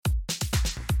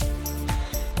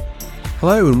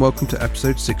Hello and welcome to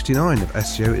episode 69 of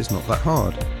SEO Is Not That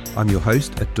Hard. I'm your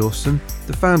host, Ed Dawson,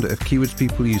 the founder of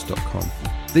keywordspeopleuse.com,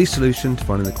 the solution to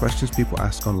finding the questions people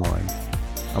ask online.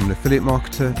 I'm an affiliate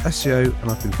marketer, SEO, and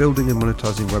I've been building and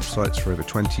monetizing websites for over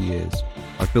 20 years.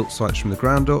 I've built sites from the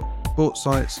ground up, bought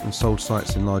sites and sold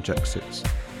sites in large exits.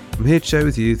 I'm here to share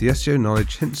with you the SEO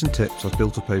knowledge, hints and tips I've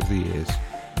built up over the years.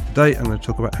 Today I'm going to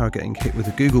talk about how getting hit with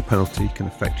a Google penalty can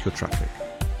affect your traffic.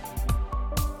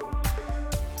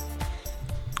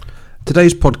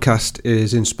 Today's podcast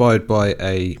is inspired by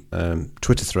a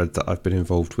Twitter thread that I've been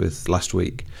involved with last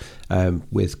week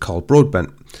with Carl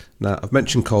Broadbent. Now, I've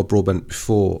mentioned Carl Broadbent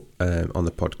before on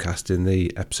the podcast in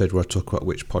the episode where I talk about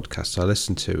which podcasts I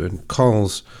listen to, and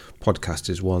Carl's podcast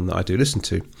is one that I do listen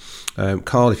to.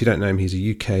 Carl, if you don't know him, he's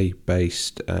a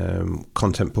UK-based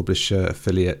content publisher,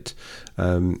 affiliate,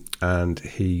 and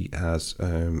he has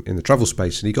in the travel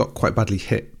space, and he got quite badly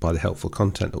hit by the helpful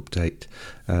content update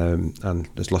and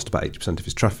has lost about 80% of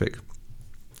his traffic.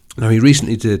 Now, he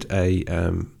recently did a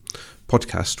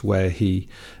podcast where he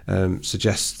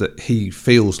suggests that he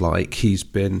feels like he's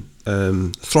been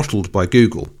throttled by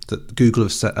Google, that Google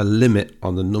have set a limit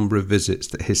on the number of visits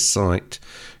that his site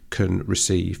can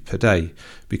receive per day,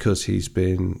 because he's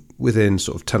been within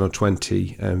sort of 10 or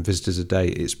 20 visitors a day.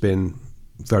 It's been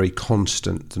very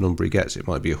constant, the number he gets. It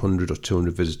might be 100 or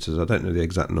 200 visitors. I don't know the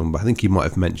exact number. I think he might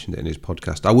have mentioned it in his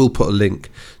podcast. I will put a link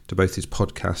to both his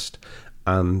podcast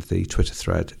and the Twitter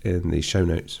thread in the show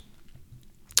notes.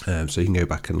 So you can go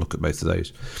back and look at both of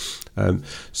those.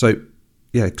 So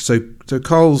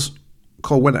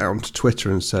Carl went out onto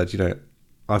Twitter and said,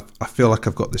 I feel like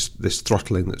I've got this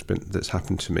throttling that's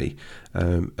happened to me,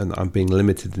 and that I'm being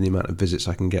limited in the amount of visits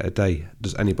I can get a day.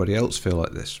 Does anybody else feel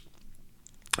like this?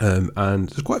 And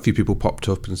there's quite a few people popped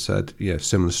up and said,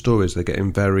 similar stories. They're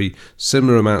getting very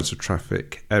similar amounts of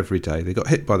traffic every day. They got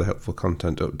hit by the helpful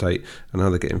content update, and now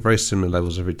they're getting very similar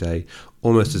levels every day,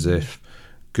 almost as if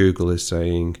Google is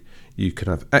saying you can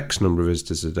have X number of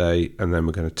visitors a day, and then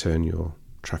we're going to turn your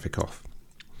traffic off.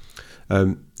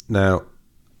 Now,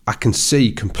 I can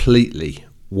see completely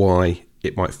why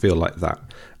it might feel like that.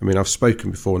 I mean, I've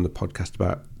spoken before in the podcast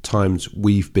about times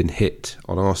we've been hit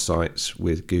on our sites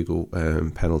with Google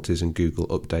penalties and Google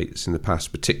updates in the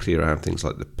past, particularly around things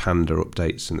like the Panda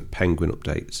updates and the Penguin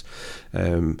updates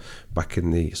back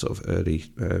in the sort of early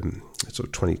sort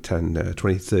of 2010,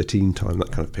 2013 time,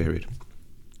 that kind of period.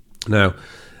 Now,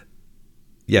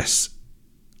 yes,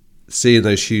 seeing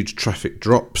those huge traffic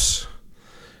drops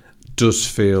does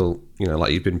feel,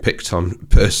 like you've been picked on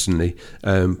personally,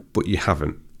 but you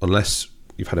haven't, unless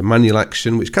you've had a manual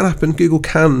action, which can happen. Google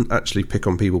can actually pick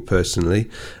on people personally,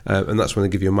 and that's when they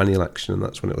give you a manual action, and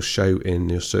that's when it will show in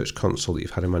your search console that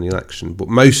you've had a manual action. But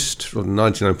most,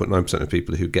 99.9% of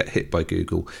people who get hit by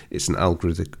Google, it's an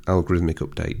algorithmic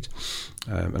update,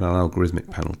 and an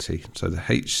algorithmic penalty. So the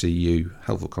HCU,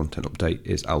 helpful content update,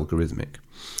 is algorithmic.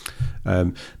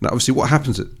 Now, obviously, what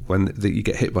happens when you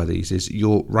get hit by these is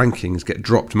your rankings get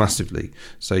dropped massively.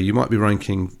 So you might be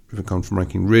we've gone from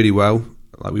ranking really well,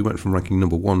 like we went from ranking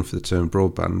number 1 for the term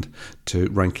broadband to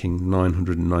ranking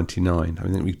 999. I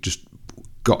think we just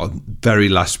got a very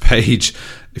last page.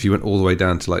 If you went all the way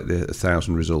down to like the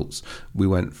 1,000 results, we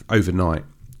went overnight,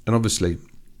 and obviously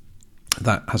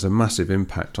that has a massive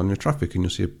impact on your traffic, and you'll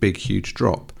see a big, huge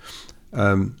drop.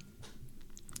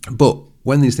 But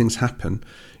when these things happen,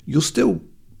 you'll still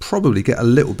probably get a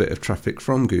little bit of traffic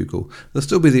from Google. There'll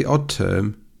still be the odd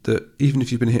term that, even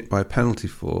if you've been hit by a penalty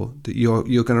for, that you're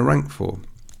going to rank for.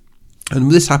 And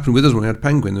this happened with us when we had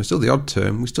Penguin. There's still the odd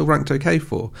term we still ranked okay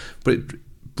for, but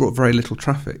it brought very little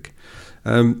traffic.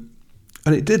 And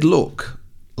it did look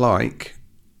like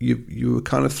you were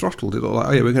kind of throttled. It looked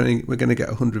like, we're going to get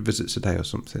 100 visits a day or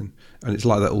something, and it's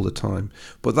like that all the time.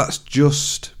 But that's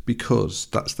just because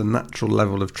that's the natural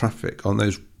level of traffic on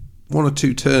those 1 or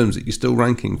 2 terms that you're still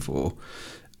ranking for.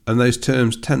 And those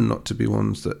terms tend not to be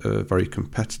ones that are very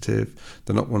competitive.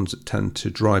 They're not ones that tend to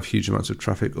drive huge amounts of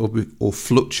traffic or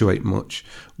fluctuate much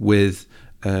with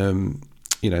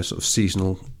sort of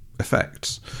seasonal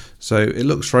effects. So it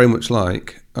looks very much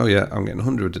like, I'm getting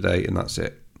 100 a day and that's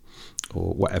it,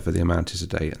 or whatever the amount is a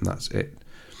day and that's it.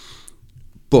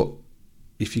 But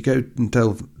if you go and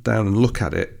delve down and look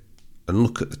at it, and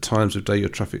look at the times of day your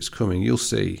traffic's coming, you'll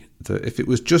see that if it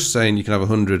was just saying you can have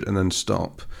 100 and then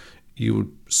stop, you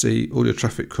would see all your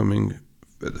traffic coming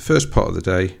at the first part of the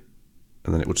day,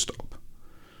 and then it would stop.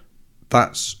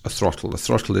 That's a throttle. A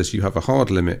throttle is you have a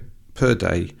hard limit per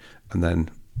day, and then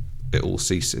it all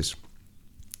ceases.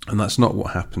 And that's not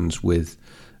what happens with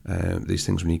these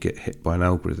things when you get hit by an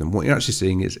algorithm. What you're actually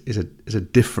seeing is a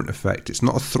different effect. It's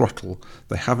not a throttle.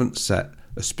 They haven't set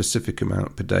a specific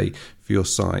amount per day for your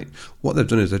site, what they've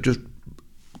done is they've just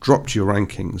dropped your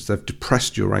rankings, they've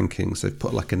depressed your rankings, they've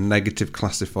put like a negative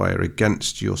classifier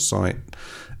against your site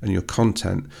and your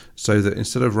content, so that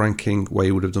instead of ranking where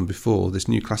you would have done before, this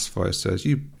new classifier says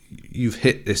you've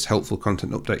hit this helpful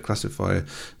content update classifier,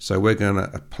 so we're going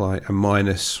to apply a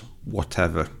minus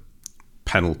whatever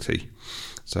penalty.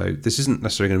 So this isn't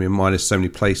necessarily going to be a minus so many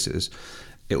places,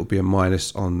 it will be a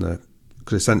minus on the,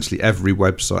 because essentially every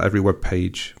website, every web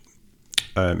page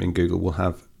in Google will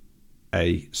have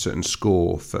a certain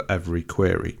score for every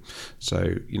query.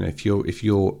 So if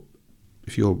your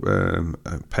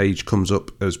page comes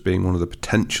up as being one of the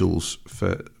potentials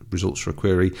for results for a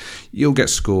query, you'll get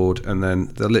scored, and then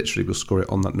they'll literally will score it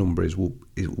on that number. It will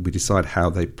be decide how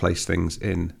they place things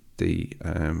in the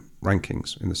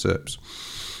rankings in the SERPs.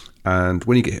 And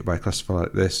when you get hit by a classifier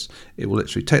like this, it will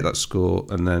literally take that score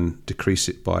and then decrease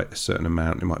it by a certain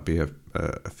amount. It might be a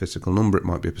physical number, it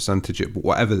might be a percentage, but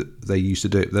whatever they used to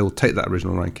do, they will take that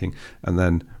original ranking and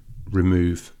then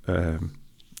remove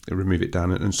it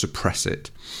down and suppress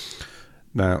it.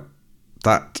 Now,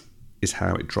 that is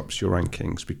how it drops your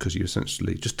rankings, because you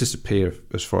essentially just disappear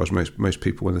as far as most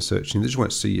people when they're searching. They just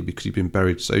won't see you because you've been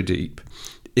buried so deep.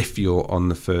 If you're on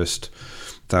the first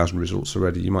 1,000 results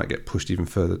already, you might get pushed even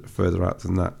further out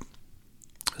than that.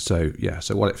 So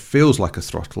while it feels like a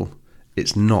throttle,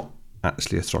 it's not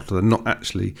actually a throttle. They're not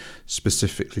actually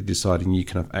specifically deciding you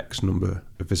can have X number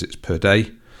of visits per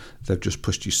day. They've just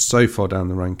pushed you so far down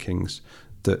the rankings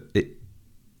that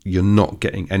you're not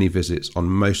getting any visits on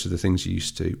most of the things you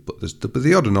used to. But there'll be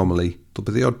the odd anomaly, there'll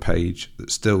be the odd page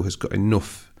that still has got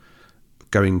enough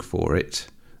going for it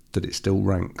that it still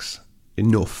ranks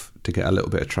enough to get a little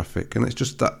bit of traffic, and it's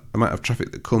just that amount of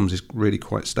traffic that comes is really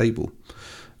quite stable.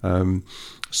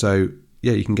 So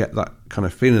you can get that kind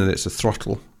of feeling that it's a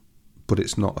throttle, but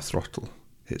it's not a throttle.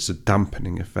 It's a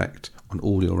dampening effect on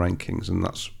all your rankings, and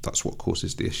that's what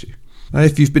causes the issue. Now,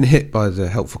 if you've been hit by the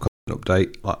helpful content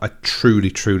update, I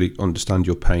truly understand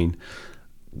your pain.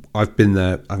 I've been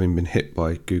there, having been hit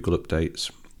by Google updates,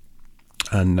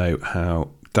 and know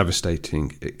how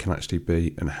devastating it can actually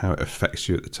be and how it affects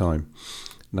you at the time.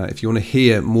 Now, if you want to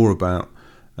hear more about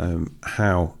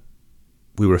how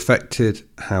we were affected,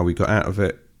 how we got out of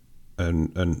it,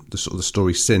 and the sort of the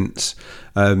story since,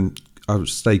 I would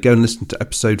say go and listen to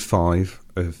episode 5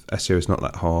 of SEO is Not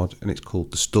That Hard, and it's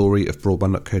called The Story of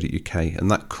Broadband.co.uk, and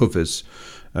that covers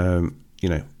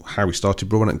how we started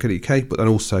Broadband.co.uk, but then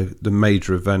also the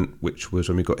major event, which was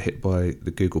when we got hit by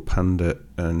the Google Panda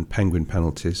and Penguin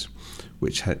penalties,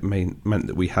 which meant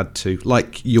that we had to,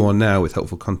 like you are now with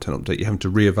Helpful Content Update, you have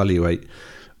to reevaluate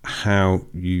how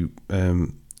you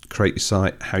create your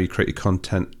site, how you create your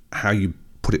content, how you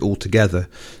put it all together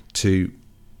to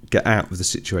get out of the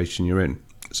situation you're in.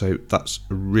 So that's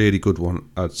a really good one.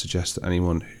 I'd suggest that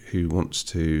anyone who wants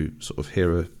to sort of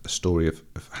hear a story of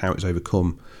how it's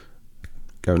overcome,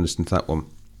 go and listen to that one.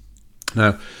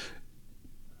 Now,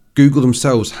 Google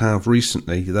themselves have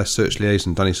recently, their search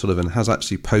liaison, Danny Sullivan, has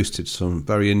actually posted some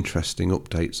very interesting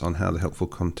updates on how the helpful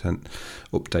content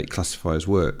update classifiers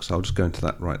work. So I'll just go into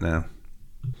that right now.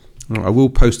 I will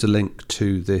post a link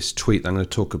to this tweet that I'm going to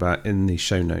talk about in the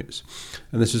show notes.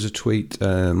 And this is a tweet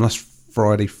last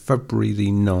Friday, February the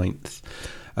 9th,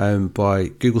 by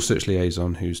Google Search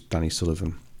Liaison, who's Danny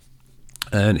Sullivan.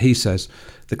 And he says,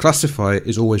 the classifier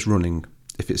is always running.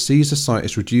 If it sees a site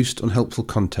is reduced unhelpful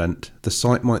content, the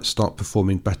site might start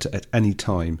performing better at any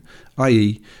time,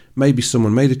 i.e. maybe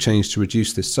someone made a change to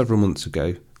reduce this several months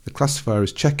ago. The classifier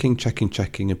is checking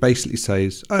and basically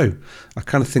says, oh, I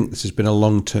kind of think this has been a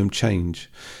long-term change.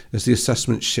 As the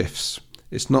assessment shifts,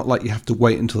 it's not like you have to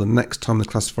wait until the next time the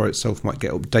classifier itself might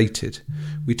get updated.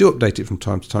 We do update it from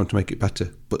time to time to make it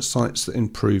better, but sites that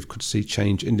improve could see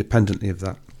change independently of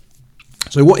that.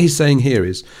 So what he's saying here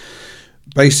is,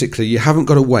 basically, you haven't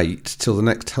got to wait till the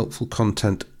next helpful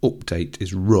content update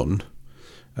is run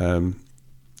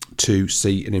to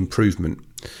see an improvement,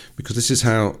 because this is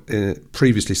how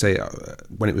previously, say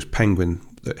when it was Penguin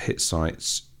that hit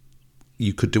sites,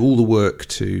 you could do all the work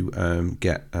to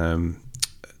get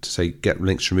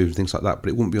links removed and things like that, but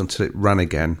it wouldn't be until it ran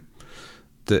again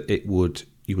that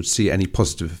you would see any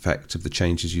positive effect of the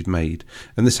changes you'd made.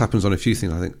 And this happens on a few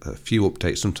things. I think a few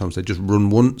updates, sometimes they just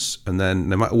run once, and then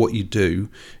no matter what you do,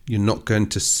 you're not going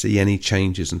to see any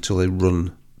changes until they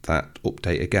run that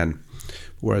update again.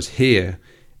 Whereas here,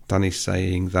 Danny's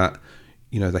saying that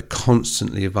they're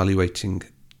constantly evaluating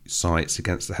sites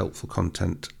against the helpful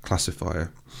content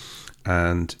classifier,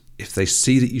 and if they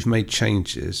see that you've made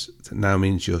changes that now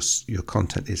means your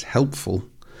content is helpful,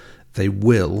 they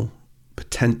will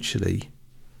potentially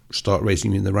start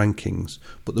raising you in the rankings.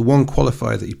 But the one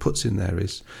qualifier that he puts in there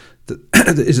is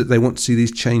that they want to see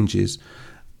these changes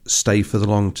stay for the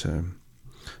long term.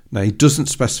 Now, he doesn't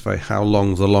specify how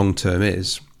long the long term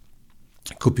is.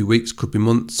 It could be weeks, could be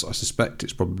months. I suspect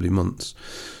it's probably months.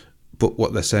 But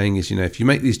what they're saying is, if you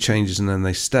make these changes and then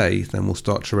they stay, then we'll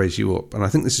start to raise you up. And I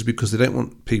think this is because they don't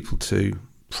want people to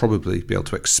probably be able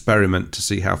to experiment to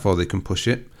see how far they can push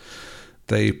it.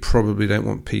 They probably don't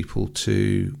want people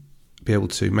to be able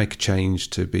to make a change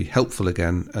to be helpful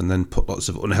again and then put lots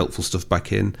of unhelpful stuff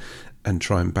back in and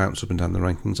try and bounce up and down the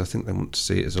rankings. I think they want to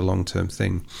see it as a long-term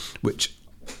thing, which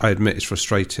I admit is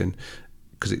frustrating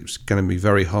because it's going to be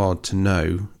very hard to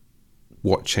know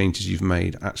what changes you've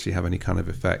made actually have any kind of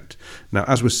effect. Now,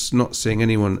 as we're not seeing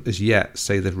anyone as yet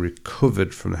say they've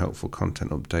recovered from the helpful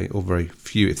content update, or very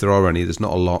few, if there are any, there's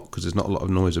not a lot because there's not a lot of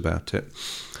noise about it,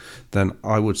 then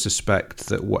I would suspect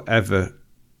that whatever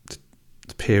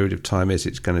the period of time is,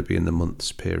 it's going to be in the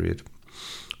months period.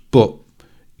 But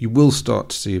you will start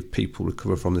to see if people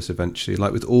recover from this eventually.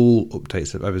 Like with all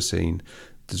updates I've ever seen,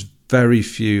 there's very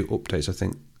few updates, I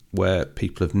think, where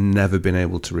people have never been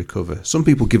able to recover. Some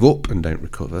people give up and don't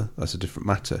recover. That's a different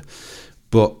matter.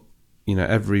 But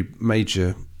every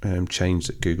major change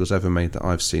that Google's ever made that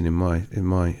I've seen in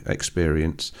my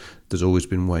experience, there's always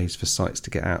been ways for sites to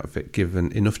get out of it,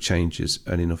 given enough changes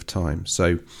and enough time.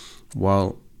 So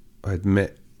while I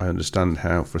admit I understand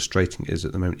how frustrating it is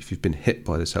at the moment if you've been hit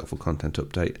by this helpful content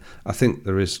update, I think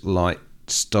there is light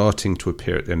starting to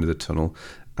appear at the end of the tunnel.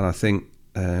 And I think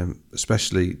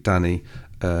especially Danny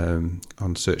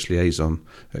on Search Liaison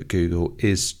at Google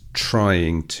is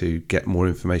trying to get more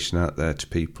information out there to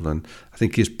people, and I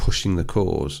think he's pushing the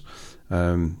cause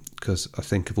because I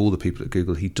think of all the people at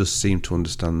Google, he does seem to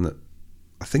understand that.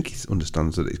 I think he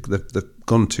understands that they've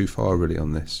gone too far really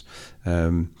on this.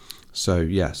 So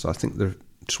I think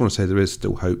just want to say there is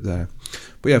still hope there.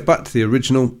 But back to the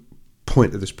original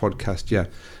point of this podcast.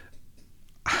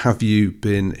 Have you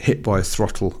been hit by a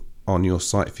throttle on your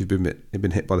site if you've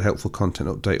been hit by the helpful content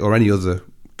update or any other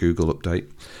Google update?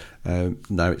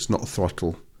 No, it's not a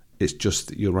throttle. It's just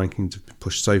that your rankings have been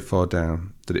pushed so far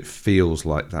down that it feels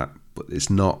like that, but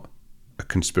it's not a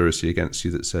conspiracy against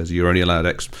you that says you're only allowed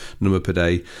X number per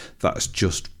day. That's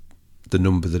just the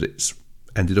number that it's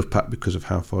ended up at because of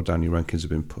how far down your rankings have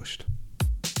been pushed.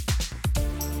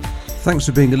 Thanks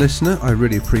for being a listener. I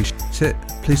really appreciate it.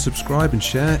 Please subscribe and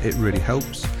share. It really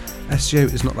helps.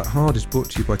 SEO is Not That Hard is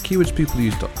brought to you by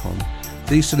keywordspeopleuse.com,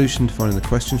 the solution to finding the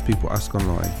questions people ask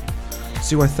online.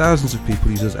 See why thousands of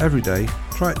people use us every day.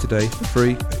 Try it today for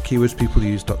free at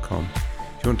keywordspeopleuse.com.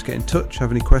 If you want to get in touch,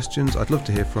 have any questions, I'd love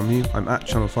to hear from you. I'm at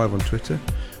Channel 5 on Twitter,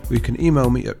 or you can email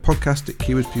me at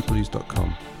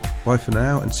podcast@keywordspeopleuse.com. Bye for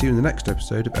now, and see you in the next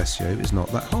episode of SEO is Not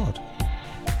That Hard.